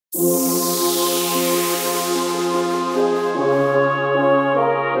That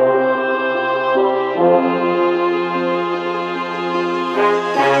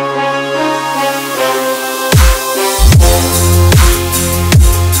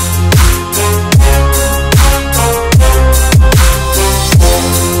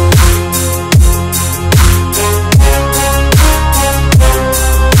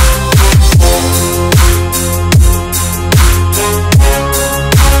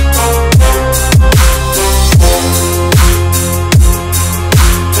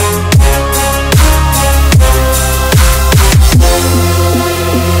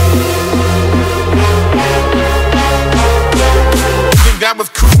was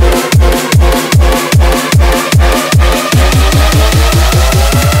cool.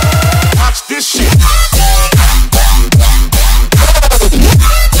 Watch this shit.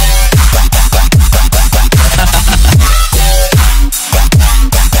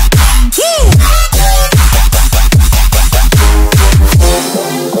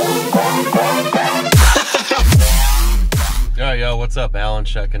 Yo, what's up? Alan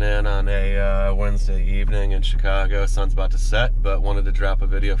checking in on a Wednesday evening in Chicago. Sun's about to set, but wanted to drop a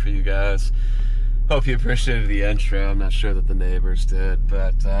video for you guys. Hope you appreciated the intro. I'm not sure that the neighbors did,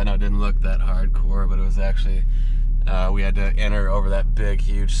 but I know it didn't look that hardcore, but it was actually, we had to enter over that big,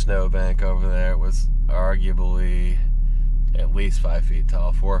 huge snowbank over there. It was arguably at least 5 feet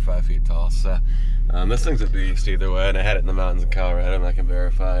tall, 4 or 5 feet tall. So this thing's a beast either way, and I had it in the mountains in Colorado, and I can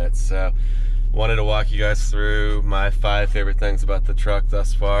verify it. So wanted to walk you guys through my 5 favorite things about the truck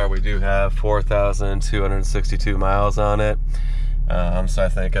thus far. We do have 4,262 miles on it. So I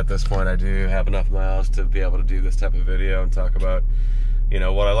think at this point I do have enough miles to be able to do this type of video and talk about, you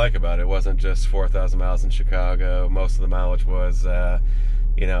know, what I like about it. It wasn't just 4,000 miles in Chicago. Most of the mileage was,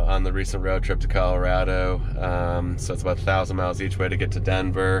 you know, on the recent road trip to Colorado. So it's about 1,000 miles each way to get to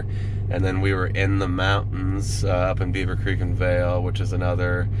Denver. And then we were in the mountains up in Beaver Creek and Vale, which is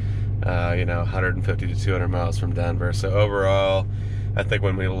another you know, 150 to 200 miles from Denver. So overall, I think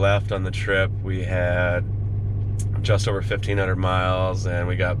when we left on the trip, we had just over 1,500 miles, and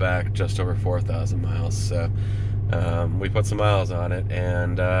we got back just over 4,000 miles. So we put some miles on it,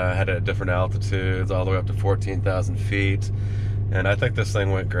 and had it at different altitudes, all the way up to 14,000 feet. And I think this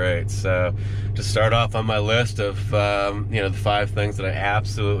thing went great. So to start off on my list of you know, the 5 things that I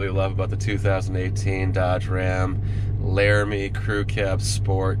absolutely love about the 2018 Dodge Ram Laramie Crew Cab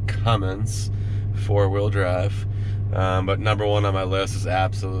Sport Cummins 4-wheel drive. But number 1 on my list is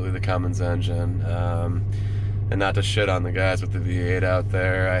absolutely the Cummins engine. And not to shit on the guys with the V8 out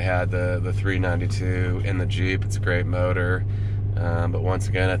there, I had the 392 in the Jeep. It's a great motor. But once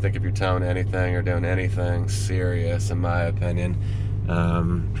again, I think if you're towing anything or doing anything serious, in my opinion,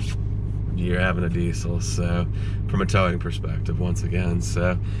 you're having a diesel. So from a towing perspective, once again,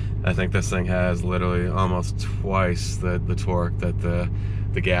 so I think this thing has literally almost twice the torque that the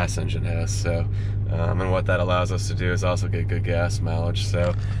gas engine has. So and what that allows us to do is also get good gas mileage.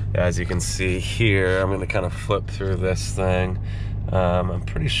 So as you can see here, I'm going to kind of flip through this thing. I'm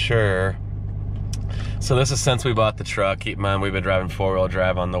pretty sure. So this is since we bought the truck. Keep in mind, we've been driving 4-wheel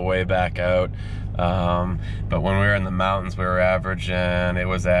drive on the way back out. But when we were in the mountains, we were averaging, it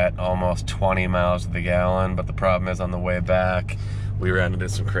was at almost 20 miles to the gallon. But the problem is, on the way back, we ran into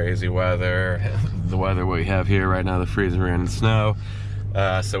some crazy weather. The weather we have here right now, the freezing rain and snow.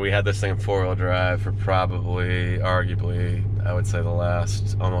 So we had this thing in 4-wheel drive for probably, arguably, I would say the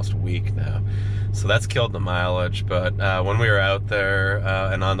last almost week now. So that's killed the mileage. But when we were out there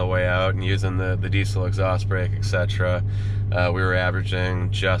and on the way out and using the diesel exhaust brake, etc., we were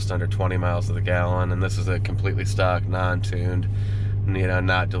averaging just under 20 miles to the gallon. And this is a completely stock, non-tuned, you know,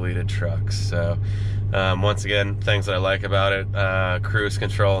 not deleted truck. So once again, things that I like about it: cruise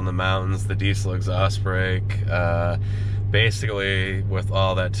control in the mountains, the diesel exhaust brake. Basically, with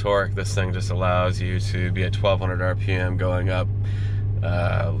all that torque, this thing just allows you to be at 1,200 RPM going up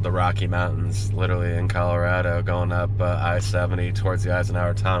the Rocky Mountains, literally in Colorado, going up I-70 towards the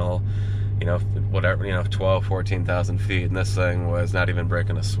Eisenhower Tunnel, you know, whatever, you know, 12, 14,000 feet, and this thing was not even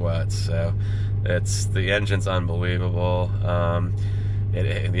breaking a sweat. So the engine's unbelievable.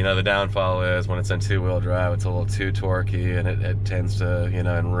 You know, the downfall is when it's in 2-wheel drive, it's a little too torquey, and it tends to, you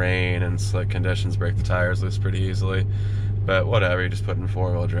know, in rain and slick conditions, break the tires loose pretty easily. But whatever, you just put in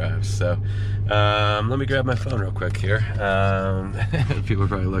 4-wheel drive. So let me grab my phone real quick here. People are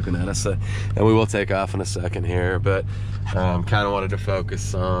probably looking at us, and we will take off in a second here, but kind of wanted to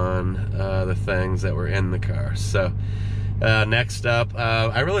focus on the things that were in the car. So next up,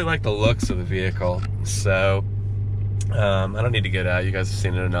 I really like the looks of the vehicle. So I don't need to get out. You guys have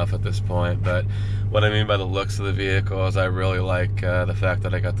seen it enough at this point. But what I mean by the looks of the vehicle is I really like the fact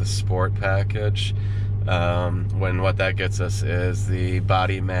that I got the sport package. When what that gets us is the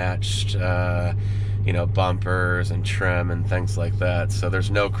body matched, you know, bumpers and trim and things like that. So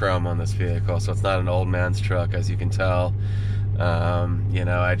there's no chrome on this vehicle, so it's not an old man's truck, as you can tell. You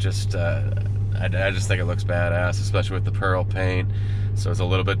know, I just think it looks badass, especially with the pearl paint. So it's a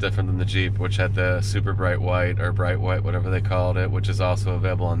little bit different than the Jeep, which had the super bright white, or bright white, whatever they called it, which is also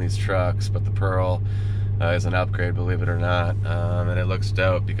available on these trucks. But the pearl is an upgrade, believe it or not, and it looks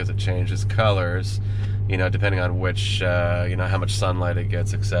dope because it changes colors, you know, depending on which, you know, how much sunlight it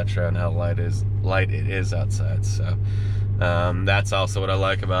gets, etc., and how light it is outside. So that's also what I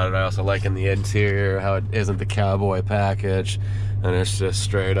like about it. I also like in the interior how it isn't the cowboy package, and it's just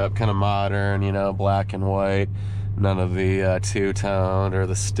straight up kind of modern, you know, black and white. None of the two-toned or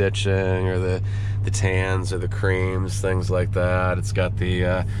the stitching or the tans or the creams, things like that. It's got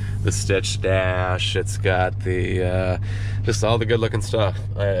the stitched dash. It's got the just all the good-looking stuff,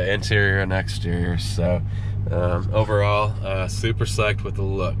 interior and exterior. So overall, super psyched with the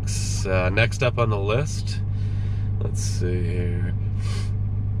looks. Next up on the list, let's see here.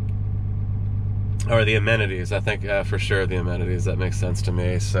 Or the amenities. I think for sure the amenities, that makes sense to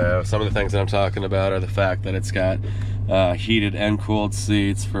me. So some of the things that I'm talking about are the fact that it's got heated and cooled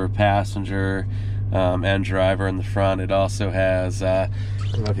seats for passenger and driver in the front. It also has, I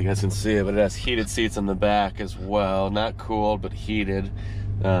don't know if you guys can see it, but it has heated seats in the back as well. Not cooled, but heated,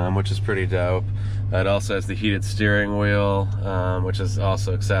 which is pretty dope. It also has the heated steering wheel, which is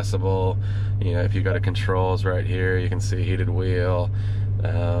also accessible. You know, if you go to controls right here, you can see heated wheel.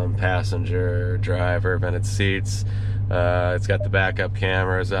 Passenger, driver, vented seats. It's got the backup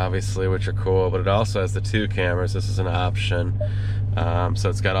cameras, obviously, which are cool, but it also has the 2 cameras. This is an option. So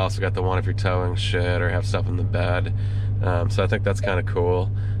it's also got the one if you're towing shit or have stuff in the bed. So I think that's kind of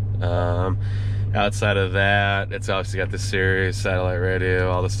cool. Outside of that, it's obviously got the Sirius, satellite radio,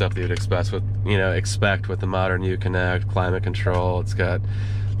 all the stuff that you'd expect with the modern Uconnect, climate control. It's got,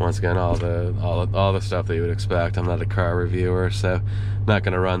 once again, all the stuff that you would expect. I'm not a car reviewer, so I'm not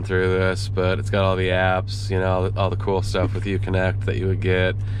going to run through this, but it's got all the apps, you know, all the cool stuff with Uconnect that you would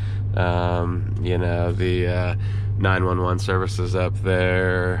get. You know, the 911 services up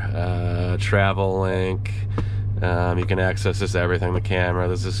there, Travel Link. You can access just everything. The camera.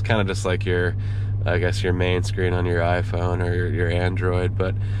 This is kind of just like your, I guess, your main screen on your iPhone or your Android,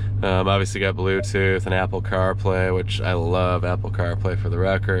 but obviously got Bluetooth and Apple CarPlay, which I love Apple CarPlay for the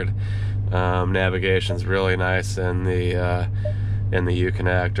record. Navigation's really nice in the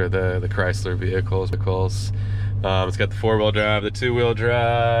Uconnect or the Chrysler vehicles. It's got the 4-wheel drive, the 2-wheel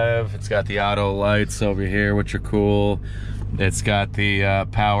drive. It's got the auto lights over here, which are cool. It's got the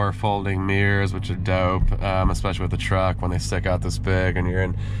power folding mirrors, which are dope, especially with the truck when they stick out this big and you're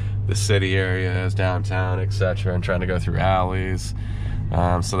in the city areas, downtown, etc., and trying to go through alleys.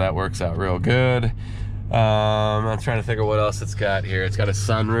 So that works out real good. I'm trying to think of what else it's got here. It's got a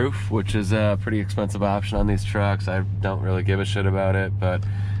sunroof, which is a pretty expensive option on these trucks. I don't really give a shit about it, but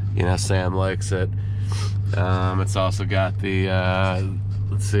you know, Sam likes it. It's also got the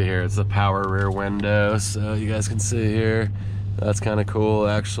let's see here, it's the power rear window, so you guys can see here. That's kind of cool,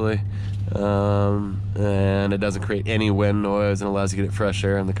 actually. And it doesn't create any wind noise and allows you to get fresh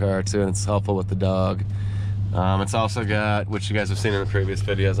air in the car too, and it's helpful with the dog. It's also got, which you guys have seen in the previous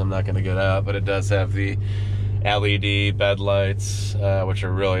videos, I'm not going to get out, but it does have the LED bed lights, which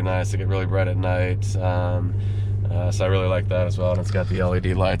are really nice. They get really bright at night. So I really like that as well. And it's got the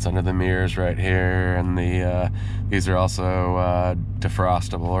LED lights under the mirrors right here, and these are also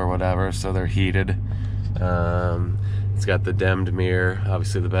defrostable or whatever, so they're heated. It's got the dimmed mirror,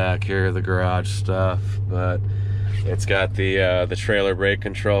 obviously the back here, the garage stuff, but it's got the trailer brake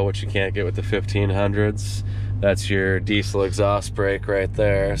control, which you can't get with the 1500s. That's your diesel exhaust brake right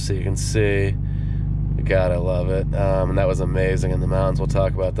there, so you can see. God, I love it. And that was amazing in the mountains. We'll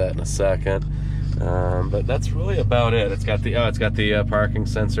talk about that in a second. But that's really about it. It's got the parking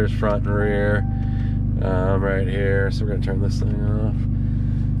sensors front and rear right here. So we're gonna turn this thing off.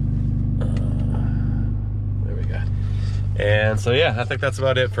 There we go. And so yeah, I think that's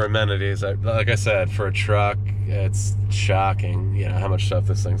about it for amenities. Like I said, for a truck, it's shocking, you know, how much stuff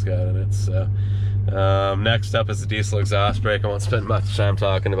this thing's got in it. So next up is the diesel exhaust brake. I won't spend much time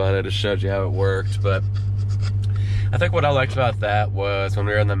talking about it. I just showed you how it worked, but I think what I liked about that was when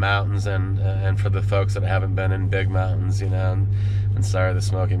we were in the mountains, and for the folks that haven't been in big mountains, you know, and sorry, the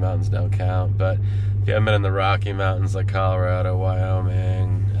Smoky Mountains don't count, but if you haven't been in the Rocky Mountains like Colorado,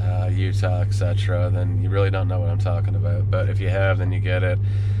 Wyoming, Utah, etc., then you really don't know what I'm talking about. But if you have, then you get it.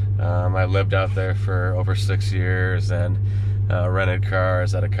 I lived out there for over 6 years and rented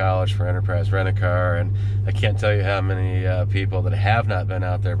cars out of college for Enterprise Rent-A-Car, and I can't tell you how many people that have not been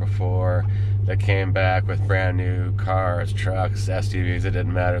out there before that came back with brand new cars, trucks, SUVs, it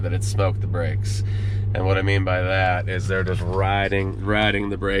didn't matter, that it smoked the brakes. And what I mean by that is they're just riding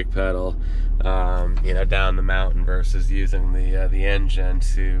the brake pedal, you know, down the mountain versus using the engine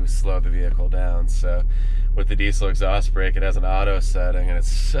to slow the vehicle down. So with the diesel exhaust brake, it has an auto setting, and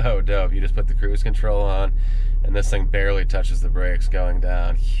it's so dope. You just put the cruise control on, and this thing barely touches the brakes going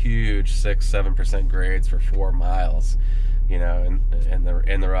down. Huge 6-7% grades for 4 miles, you know, in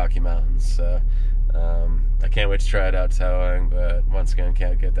the Rocky Mountains. So I can't wait to try it out towing, but once again,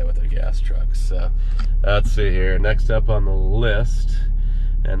 can't get that with a gas truck. So let's see here. Next up on the list,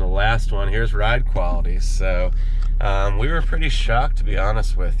 and the last one, here's ride quality. So we were pretty shocked, to be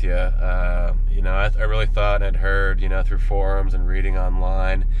honest with you. You know, I really thought and had heard, you know, through forums and reading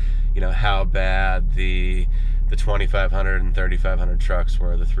online, you know, how bad the 2500 and 3500 trucks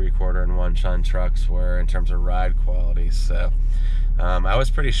were, the 3/4 and 1 ton trucks were in terms of ride quality. So I was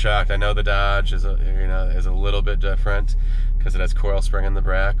pretty shocked. I know the Dodge is a little bit different because it has coil spring in the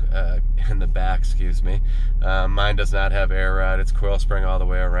back, excuse me. Mine does not have air ride. It's coil spring all the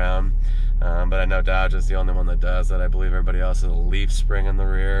way around. But I know Dodge is the only one that does that. I believe everybody else has a leaf spring in the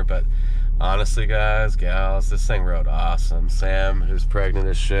rear. But honestly, guys, gals, this thing rode awesome. Sam, who's pregnant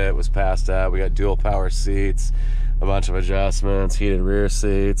as shit, was passed out. We got dual power seats, a bunch of adjustments, heated rear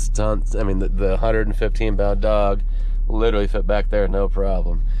seats, tons. I mean, the 115-pound dog literally fit back there, no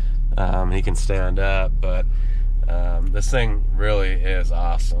problem. He can stand up, but this thing really is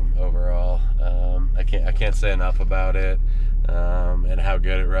awesome overall. I can't say enough about it, and how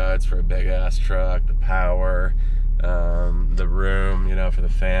good it rides for a big ass truck. The power, the room, you know, for the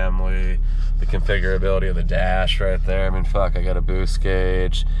family, the configurability of the dash right there. I mean, fuck, I got a boost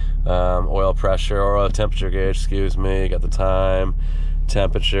gauge, oil pressure or oil temperature gauge, excuse me. Got the time,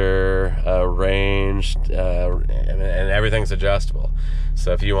 temperature, range, and everything's adjustable.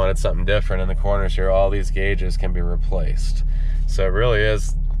 So if you wanted something different in the corners here, all these gauges can be replaced. So it really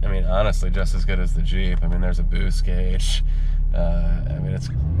is, I mean, honestly, just as good as the Jeep. I mean, there's a boost gauge. I mean,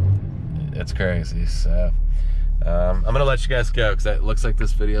 it's crazy. So I'm gonna let you guys go because it looks like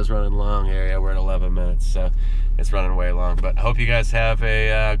this video is running long here. Yeah, we're at 11 minutes, so it's running way long. But I hope you guys have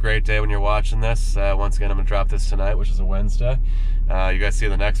a great day when you're watching this. Once again, I'm gonna drop this tonight, which is a Wednesday. You guys see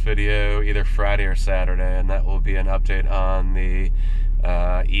the next video either Friday or Saturday, and that will be an update on the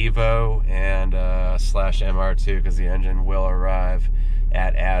Evo and slash MR2, because the engine will arrive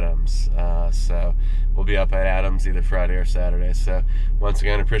at Adams. So we'll be up at Adams either Friday or Saturday. So once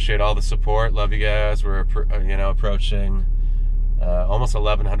again, appreciate all the support. Love you guys. We're approaching almost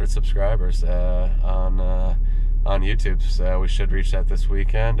 1,100 subscribers on YouTube. So we should reach that this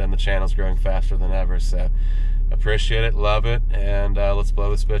weekend, and the channel's growing faster than ever. So appreciate it, love it, and let's blow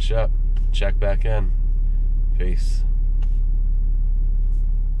this bitch up. Check back in. Peace.